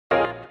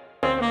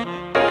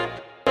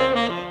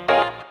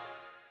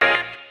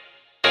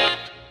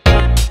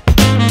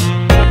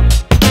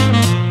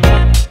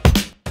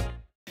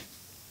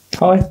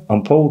Hi,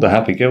 I'm Paul, the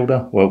Happy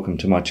Gilder. Welcome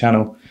to my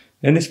channel.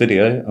 In this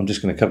video, I'm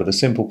just going to cover the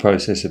simple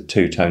process of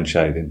two-tone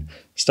shading,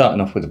 starting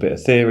off with a bit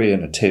of theory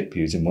and a tip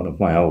using one of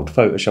my old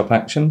Photoshop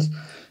actions,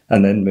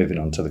 and then moving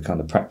on to the kind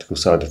of practical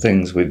side of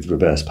things with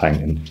reverse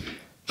painting.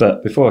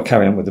 But before I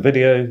carry on with the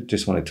video,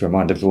 just wanted to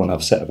remind everyone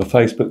I've set up a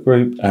Facebook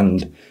group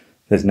and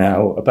there's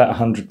now about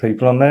 100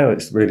 people on there.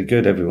 It's really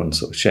good. Everyone's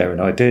sort of sharing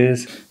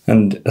ideas.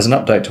 And as an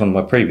update to one of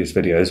my previous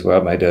videos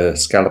where I made a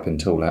scalloping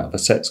tool out of a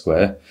set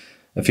square,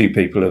 a few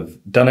people have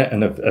done it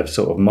and have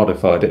sort of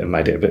modified it and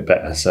made it a bit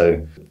better.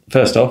 So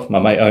first off, my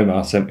mate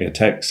Omar sent me a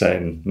text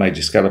saying, made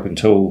your scalloping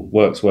tool,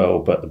 works well,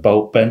 but the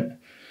bolt bent.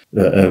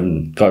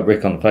 Guy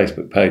Rick on the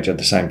Facebook page had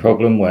the same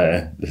problem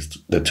where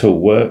the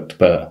tool worked,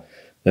 but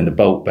then the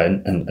bolt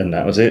bent and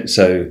that was it.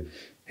 So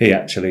he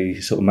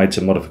actually sort of made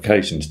some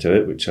modifications to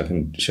it, which I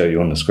can show you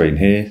on the screen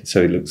here.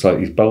 So it looks like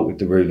he's bolted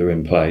the ruler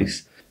in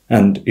place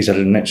and he's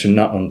added an extra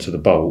nut onto the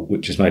bolt,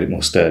 which has made it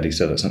more sturdy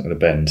so that's not going to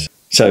bend.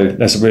 So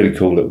that's a really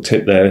cool little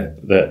tip there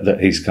that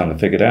he's kind of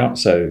figured out.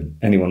 So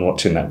anyone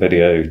watching that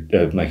video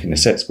of making a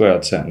set square,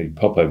 I'd certainly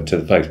pop over to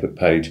the Facebook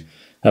page,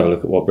 have a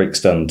look at what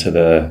Rick's done to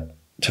the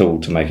tool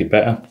to make it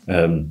better.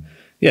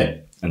 Yeah,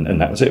 and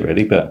that was it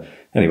really. But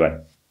anyway,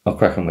 I'll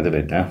crack on with the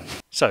vid now.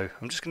 So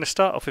I'm just going to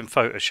start off in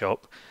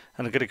Photoshop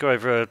and I'm going to go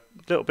over a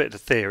little bit of the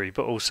theory,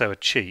 but also a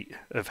cheat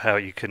of how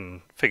you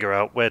can figure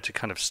out where to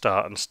kind of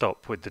start and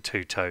stop with the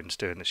two tones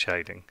doing the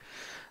shading.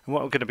 And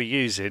what I'm going to be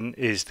using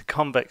is the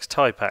convex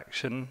type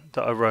action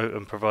that I wrote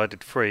and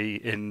provided free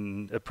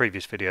in a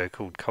previous video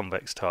called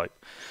Convex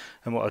Type.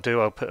 And what I'll do,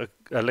 I'll put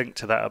a link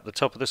to that up the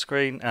top of the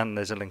screen, and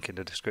there's a link in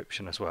the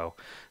description as well.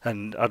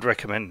 And I'd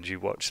recommend you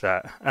watch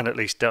that and at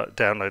least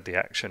download the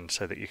action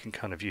so that you can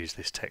kind of use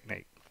this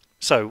technique.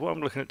 So what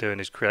I'm looking at doing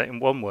is creating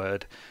one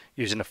word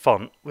using a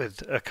font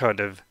with a kind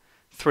of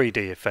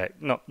 3D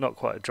effect, not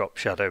quite a drop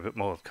shadow, but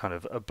more of kind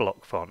of a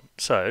block font.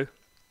 So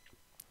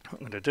what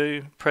I'm going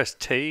to do, press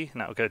T,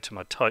 and that will go to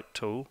my type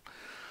tool.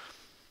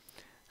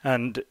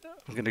 And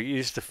I'm going to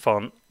use the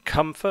font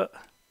Comfort.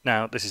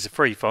 Now, this is a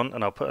free font,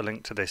 and I'll put a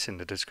link to this in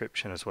the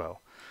description as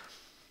well.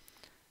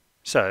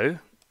 So,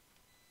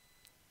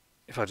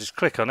 if I just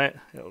click on it,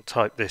 it'll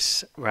type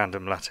this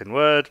random Latin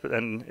word, but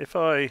then if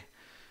I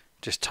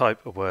just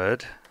type a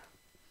word,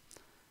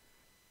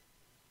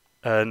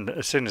 and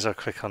as soon as I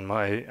click on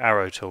my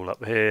arrow tool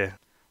up here,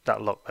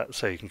 that'll lock that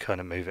so you can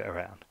kind of move it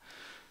around.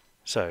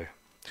 So,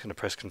 I'm going to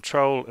press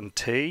Control and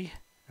T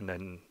and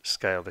then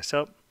scale this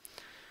up.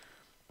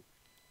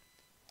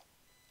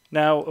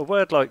 Now a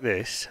word like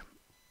this,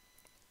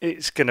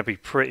 it's going to be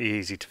pretty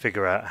easy to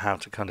figure out how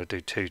to kind of do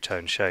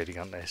two-tone shading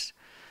on this.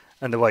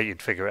 And the way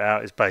you'd figure it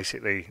out is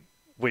basically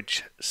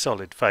which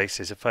solid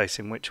faces are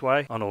facing which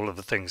way. On all of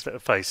the things that are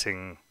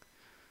facing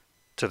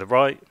to the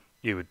right,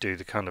 you would do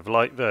the kind of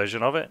light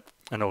version of it.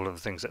 And all of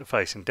the things that are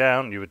facing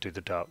down, you would do the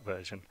dark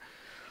version.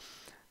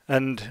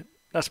 And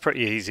that's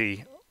pretty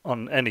easy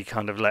on any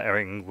kind of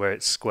lettering where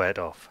it's squared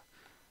off.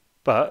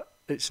 But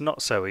it's not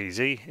so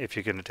easy if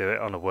you're going to do it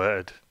on a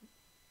word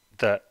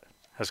that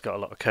has got a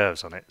lot of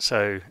curves on it.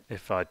 So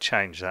if I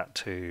change that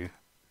to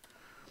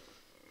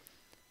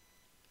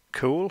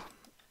cool,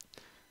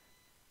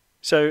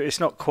 so it's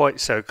not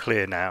quite so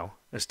clear now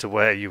as to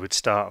where you would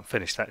start and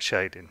finish that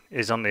shading.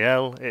 It is on the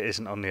L, it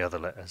isn't on the other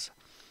letters.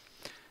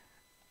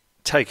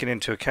 Taking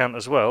into account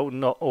as well,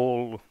 not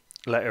all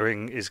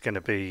lettering is going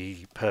to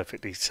be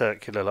perfectly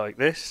circular like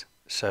this.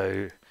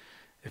 So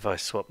if I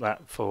swap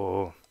that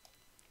for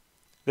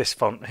this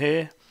font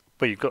here,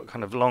 where you've got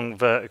kind of long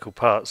vertical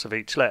parts of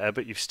each letter,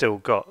 but you've still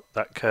got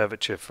that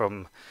curvature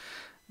from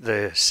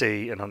the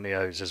C and on the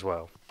O's as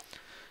well.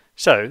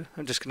 So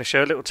I'm just going to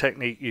show a little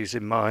technique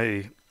using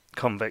my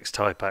convex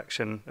type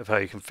action of how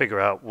you can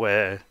figure out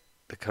where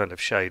the kind of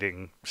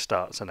shading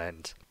starts and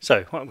ends.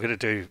 So what I'm going to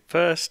do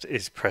first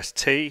is press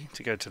T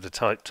to go to the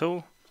type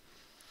tool,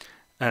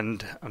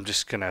 and I'm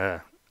just going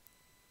to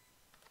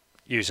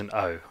use an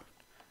O.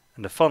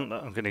 And the font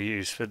that I'm going to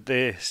use for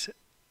this,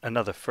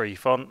 another free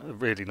font, a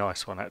really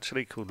nice one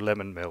actually, called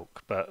Lemon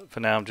Milk. But for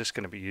now I'm just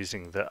going to be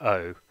using the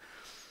O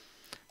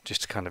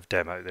just to kind of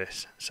demo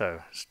this.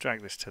 So let's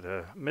drag this to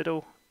the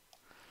middle,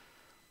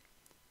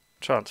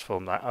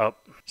 transform that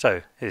up.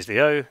 So here's the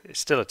O. It's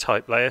still a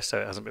type layer,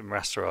 so it hasn't been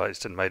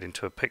rasterized and made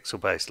into a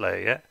pixel based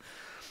layer yet.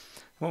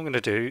 What I'm going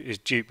to do is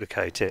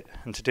duplicate it,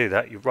 and to do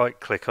that you right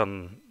click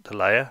on the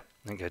layer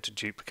and go to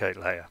duplicate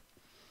layer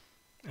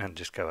and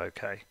just go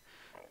OK.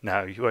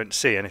 Now you won't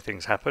see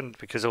anything's happened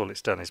because all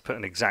it's done is put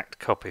an exact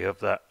copy of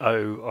that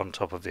O on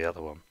top of the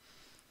other one.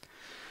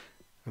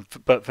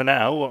 But for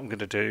now what I'm going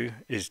to do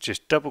is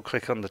just double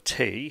click on the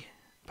T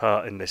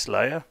part in this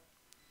layer,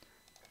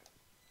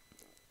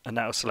 and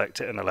that will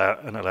select it and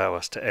allow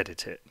us to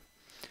edit it.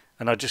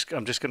 And I'm just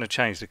going to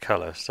change the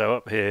colour. So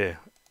up here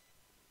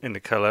in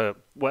the colour,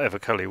 whatever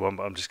colour you want,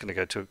 but I'm just going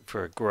to go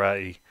for a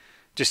grey,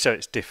 just so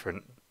it's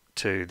different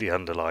to the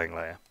underlying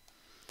layer.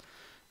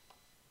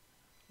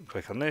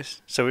 Click on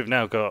this. So we've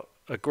now got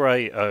a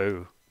grey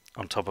O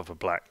on top of a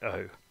black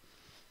O.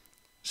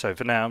 So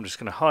for now I'm just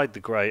going to hide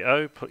the grey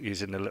O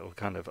using the little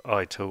kind of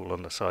eye tool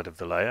on the side of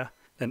the layer.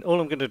 Then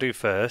all I'm going to do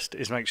first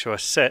is make sure I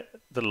set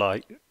the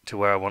light to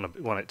where I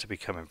want it to be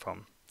coming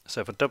from. So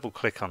if I double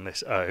click on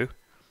this O,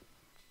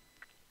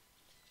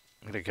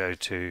 I'm going to go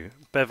to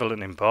Bevel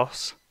and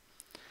Emboss,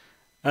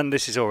 and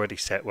this is already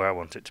set where I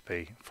want it to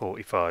be,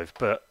 45,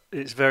 but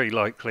it's very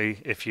likely,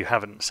 if you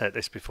haven't set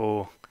this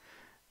before,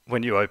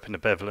 when you open the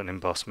Bevel and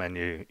Emboss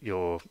menu,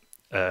 your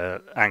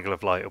angle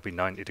of light will be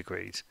 90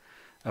 degrees,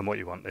 and what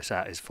you want this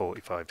at is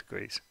 45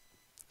 degrees.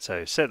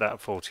 So set that at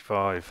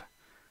 45,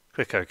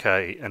 click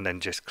OK, and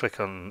then just click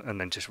on, and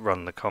then just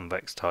run the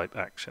convex type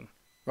action.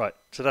 Right,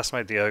 so that's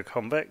made the O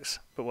convex,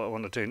 but what I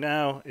want to do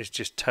now is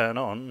just turn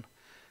on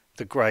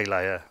the grey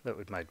layer that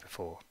we'd made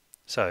before.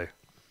 So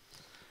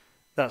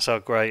that's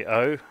our grey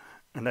O,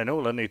 and then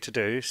all I need to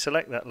do is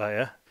select that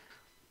layer,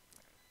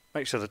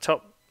 make sure the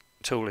top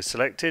tool is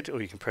selected,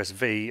 or you can press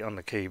V on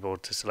the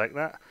keyboard to select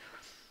that,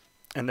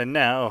 and then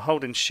now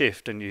holding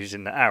shift and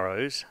using the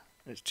arrows,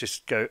 let's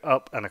just go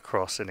up and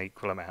across in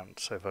equal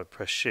amounts. So if I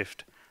press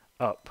shift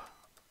up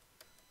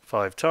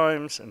 5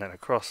 times and then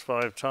across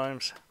 5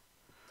 times,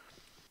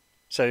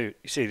 so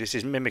you see this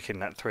is mimicking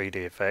that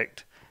 3D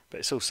effect, but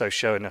it's also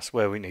showing us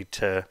where we need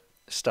to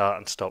start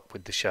and stop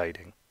with the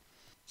shading.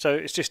 So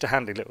it's just a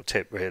handy little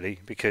tip really,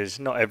 because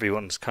not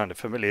everyone's kind of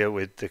familiar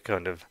with the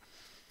kind of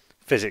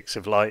physics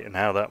of light and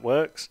how that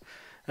works.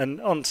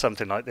 And on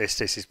something like this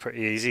is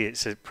pretty easy.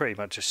 It's pretty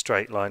much a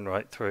straight line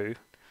right through.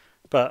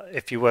 But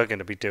if you were going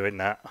to be doing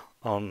that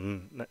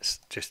on, let's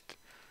just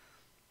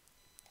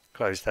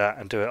close that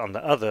and do it on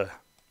the other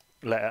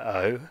letter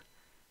O,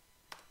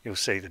 you'll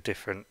see the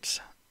difference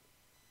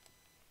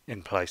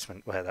in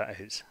placement where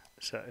that is.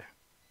 So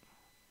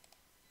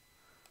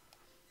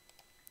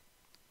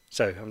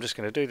I'm just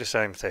going to do the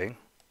same thing,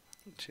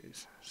 which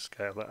is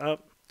scale that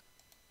up,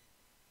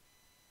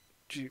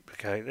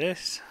 duplicate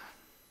this.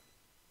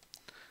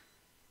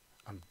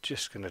 I'm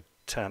just going to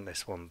turn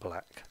this one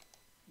black,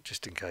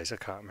 just in case. I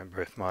can't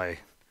remember if my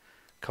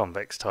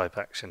convex type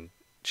action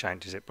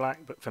changes it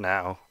black, but for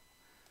now,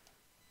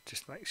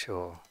 just make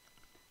sure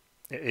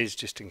it is,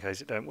 just in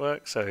case it don't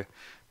work. So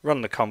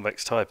run the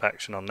convex type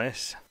action on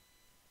this,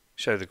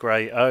 show the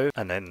grey O,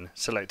 and then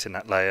selecting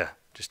that layer,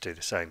 just do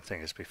the same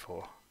thing as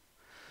before.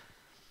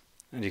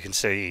 And you can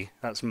see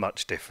that's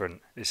much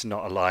different. It's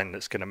not a line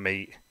that's going to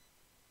meet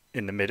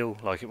in the middle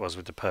like it was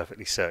with the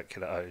perfectly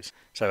circular O's.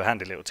 So a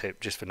handy little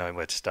tip just for knowing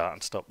where to start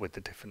and stop with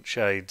the different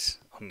shades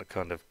on the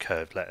kind of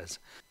curved letters.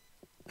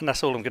 And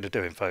that's all I'm going to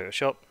do in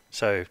Photoshop.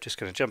 So just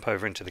going to jump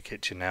over into the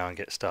kitchen now and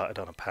get started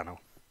on a panel.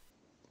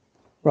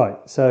 Right,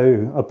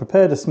 so I've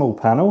prepared a small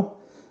panel.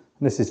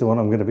 And this is the one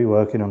I'm going to be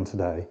working on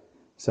today.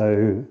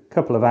 So a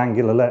couple of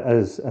angular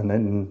letters and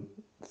then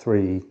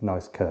 3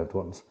 nice curved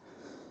ones.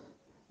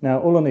 Now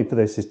all I need for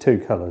this is 2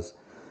 colours,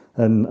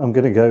 and I'm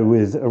going to go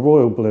with a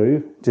royal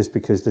blue just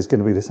because there's going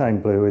to be the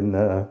same blue in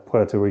the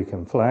Puerto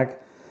Rican flag,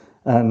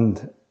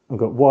 and I've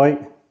got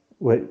white,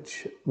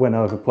 which when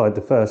I've applied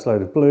the first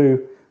load of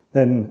blue,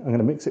 then I'm going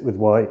to mix it with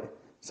white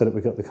so that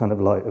we've got the kind of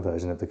lighter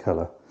version of the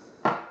colour.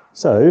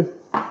 So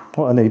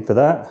what I need for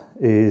that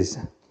is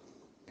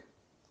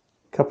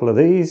a couple of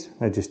these.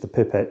 They're just the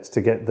pipettes to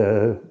get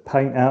the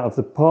paint out of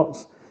the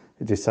pots.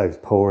 It just saves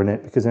pouring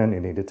it because I only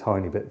need a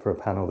tiny bit for a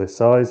panel this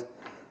size.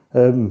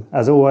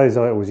 As always,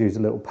 I always use a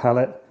little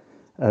palette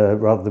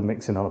rather than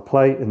mixing on a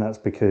plate, and that's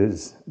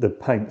because the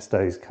paint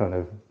stays kind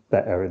of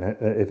better in it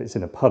if it's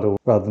in a puddle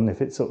rather than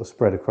if it's sort of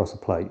spread across a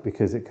plate,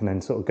 because it can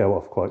then sort of go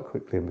off quite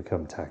quickly and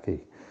become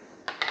tacky.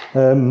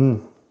 2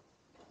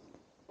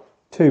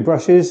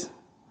 brushes.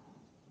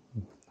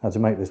 I had to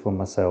make this one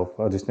myself.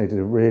 I just needed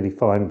a really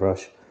fine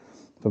brush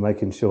for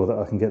making sure that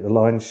I can get the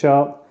lines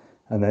sharp,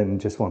 and then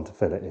just want to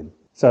fill it in.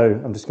 So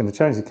I'm just going to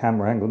change the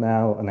camera angle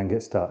now and then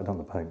get started on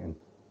the painting.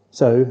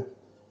 So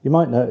you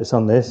might notice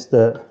on this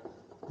that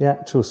the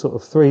actual sort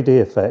of 3D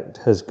effect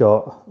has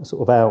got a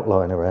sort of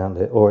outline around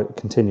it, or it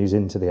continues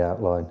into the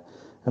outline.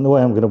 And the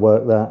way I'm going to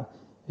work that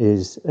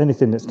is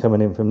anything that's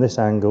coming in from this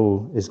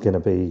angle is going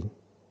to be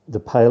the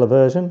paler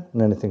version,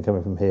 and anything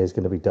coming from here is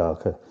going to be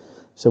darker.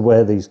 So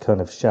where these kind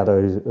of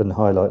shadows and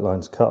highlight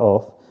lines cut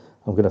off,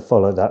 I'm going to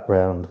follow that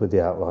round with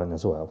the outline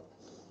as well.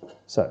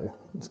 So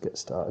let's get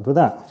started with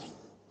that.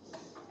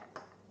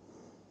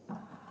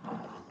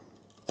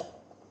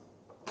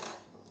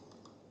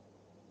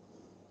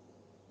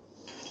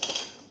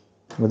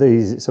 With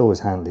these, it's always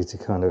handy to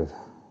kind of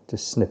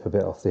just snip a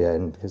bit off the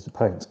end because the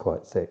paint's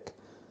quite thick.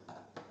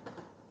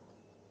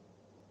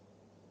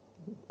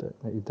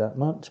 Don't need that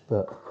much,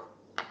 but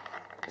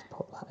let's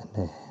pop that in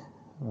there.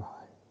 Right.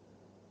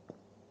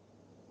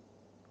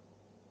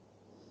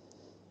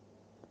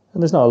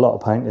 And there's not a lot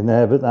of paint in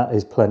there, but that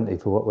is plenty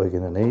for what we're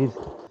going to need.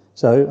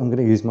 So I'm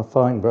going to use my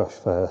fine brush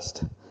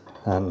first,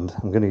 and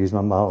I'm going to use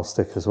my marl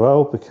stick as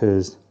well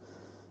because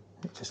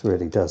it just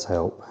really does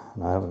help.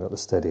 And I haven't got the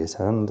steadiest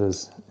hand,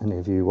 as any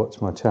of you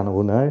watch my channel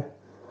will know.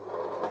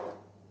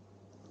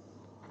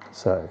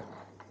 So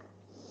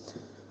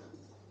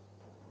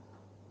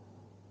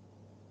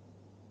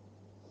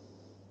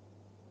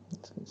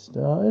let's get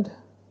started.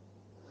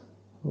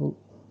 Ooh.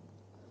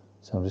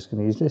 So I'm just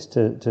going to use this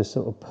to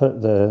sort of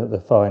put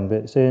the fine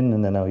bits in,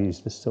 and then I'll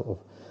use this sort of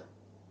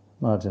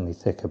marginally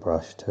thicker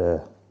brush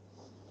to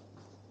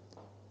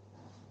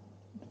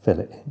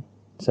fill it in.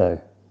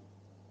 So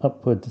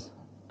upwards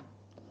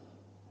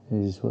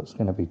is what's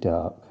going to be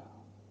dark.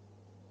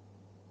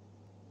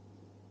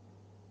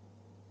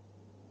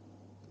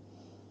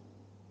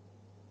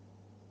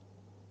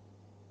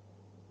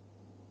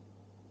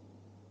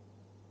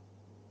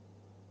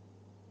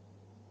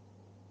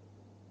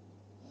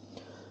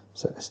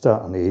 So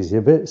start on the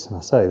easier bits, and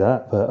I say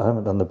that, but I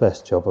haven't done the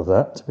best job of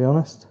that, to be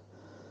honest.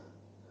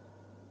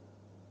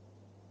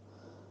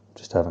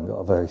 Just haven't got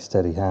a very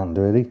steady hand,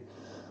 really.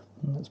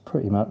 And that's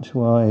pretty much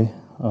why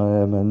I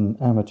am an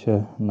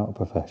amateur, not a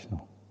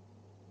professional.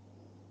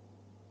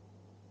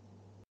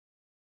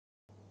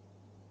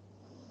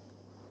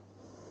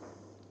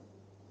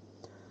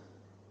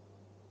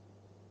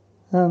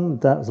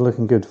 And that's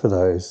looking good for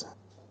those.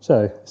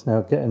 So it's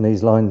now getting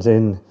these lines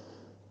in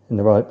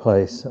the right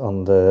place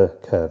on the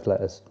curved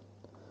letters.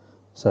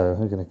 So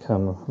we're going to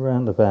come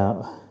round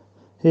about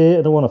here,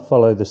 and I want to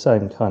follow the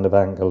same kind of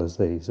angle as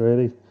these,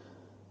 really.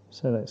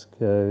 So let's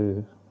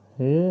go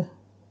here.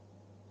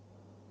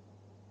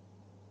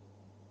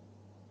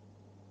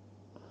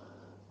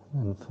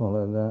 And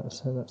follow that,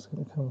 so that's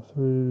going to come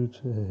through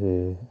to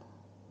here.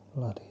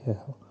 Bloody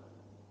hell.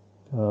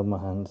 God, my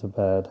hands are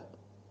bad.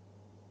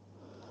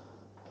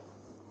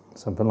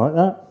 Something like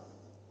that.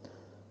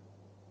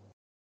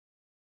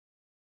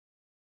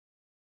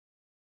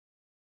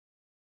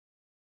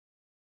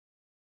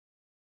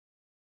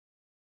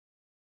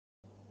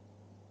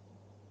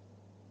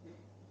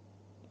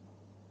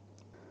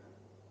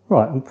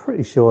 Right, I'm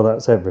pretty sure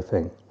that's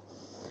everything.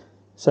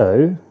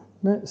 So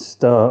let's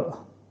start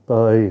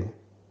by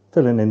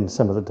filling in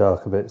some of the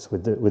darker bits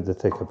with the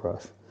thicker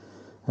brush.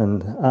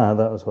 And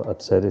that was what I'd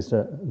said, is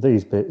that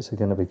these bits are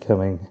going to be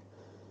coming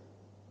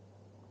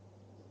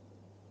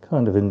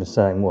kind of in the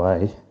same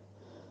way.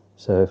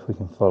 So if we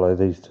can follow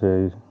these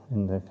through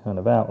in the kind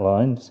of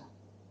outlines,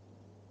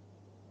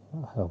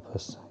 that'll help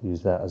us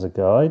use that as a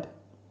guide.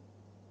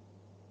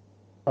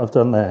 What I've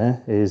done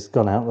there is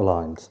gone out the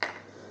lines,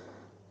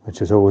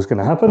 which is always going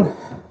to happen.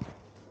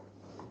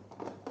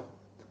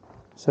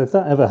 So if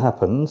that ever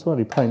happens while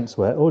your paint's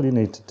wet, all you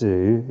need to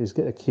do is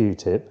get a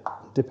Q-tip,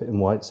 dip it in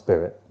white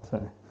spirit.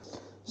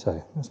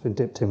 So that's been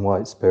dipped in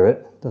white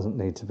spirit, doesn't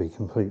need to be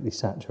completely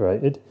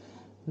saturated.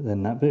 But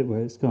then that bit where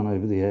it's gone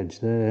over the edge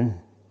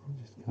there,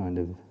 just kind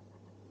of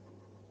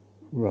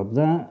rub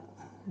that,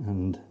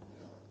 and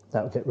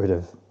that'll get rid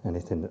of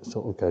anything that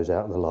sort of goes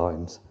out of the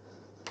lines.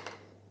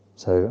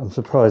 So I'm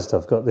surprised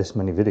I've got this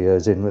many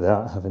videos in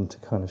without having to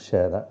kind of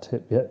share that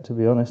tip yet, to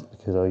be honest,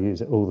 because I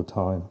use it all the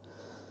time.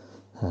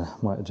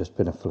 Might have just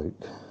been a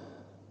fluke.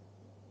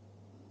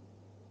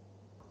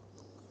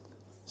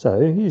 So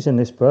using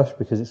this brush,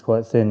 because it's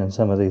quite thin and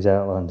some of these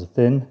outlines are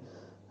thin,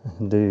 I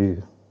can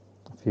do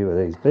a few of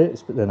these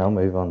bits, but then I'll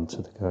move on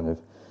to the kind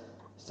of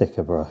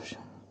thicker brush.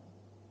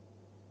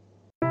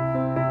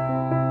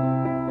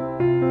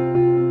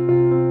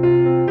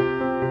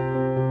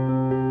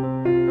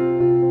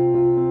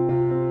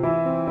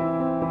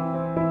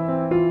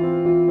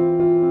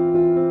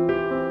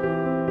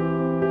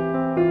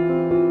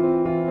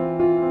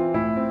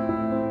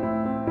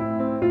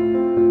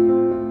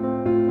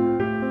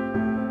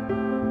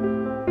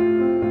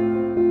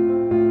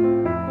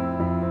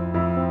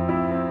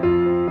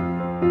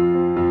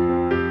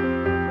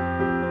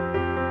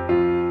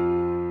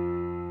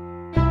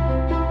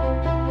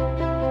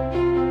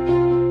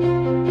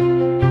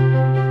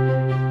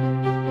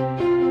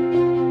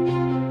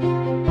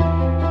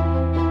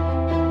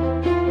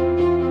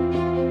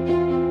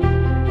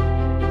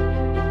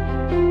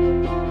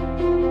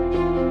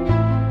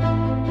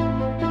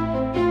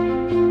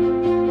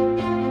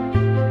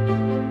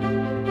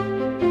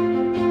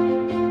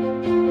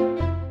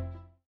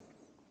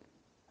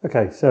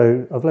 Okay,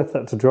 so I've left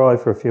that to dry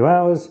for a few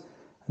hours,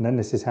 and then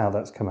this is how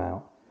that's come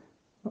out.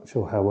 Not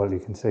sure how well you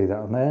can see that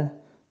on there,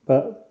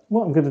 but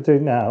what I'm going to do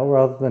now,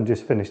 rather than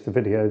just finish the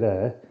video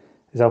there,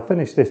 is I'll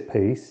finish this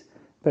piece,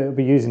 but it'll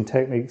be using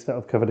techniques that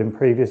I've covered in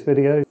previous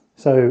videos.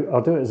 So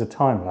I'll do it as a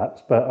time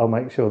lapse, but I'll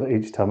make sure that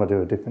each time I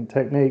do a different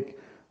technique,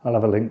 I'll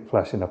have a link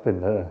flashing up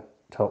in the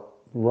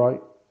top right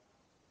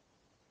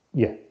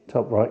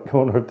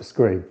corner of the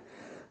screen.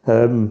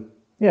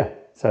 Yeah,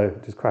 so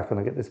just crack on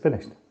and get this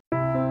finished.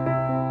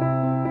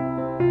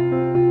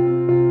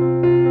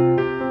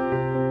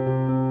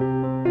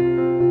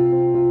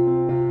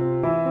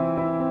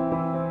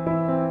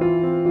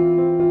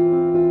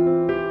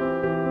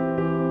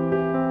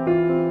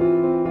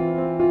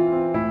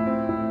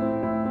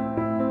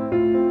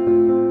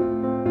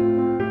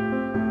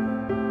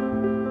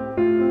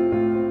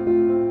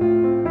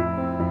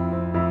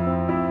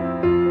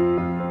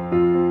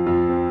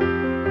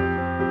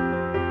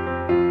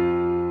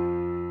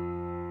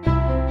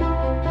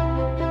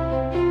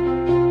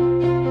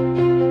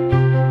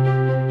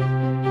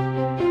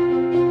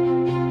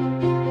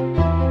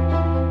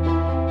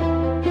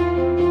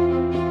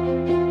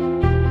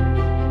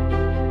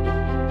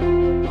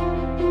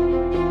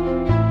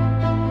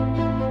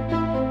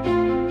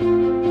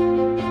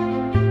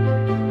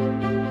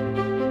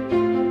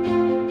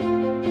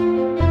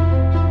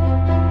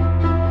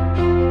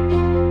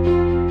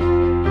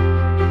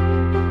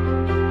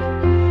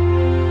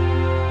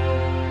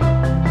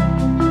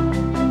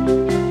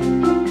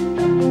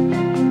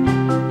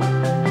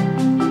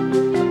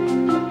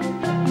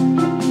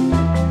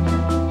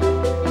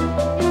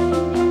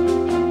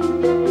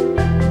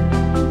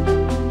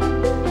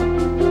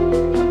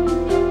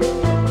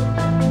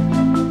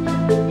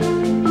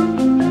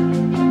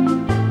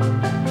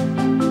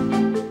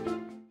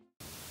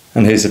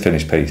 here's the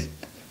finished piece.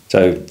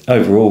 So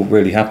overall,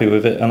 really happy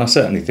with it, and I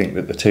certainly think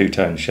that the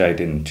two-tone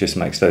shading just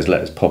makes those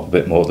letters pop a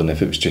bit more than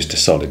if it was just a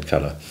solid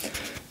colour.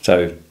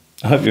 So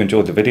I hope you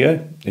enjoyed the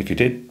video. If you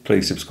did,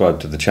 please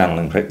subscribe to the channel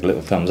and click the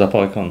little thumbs up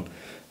icon,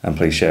 and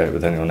please share it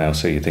with anyone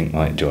else who you think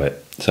might enjoy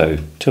it. So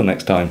till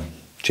next time,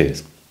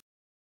 cheers.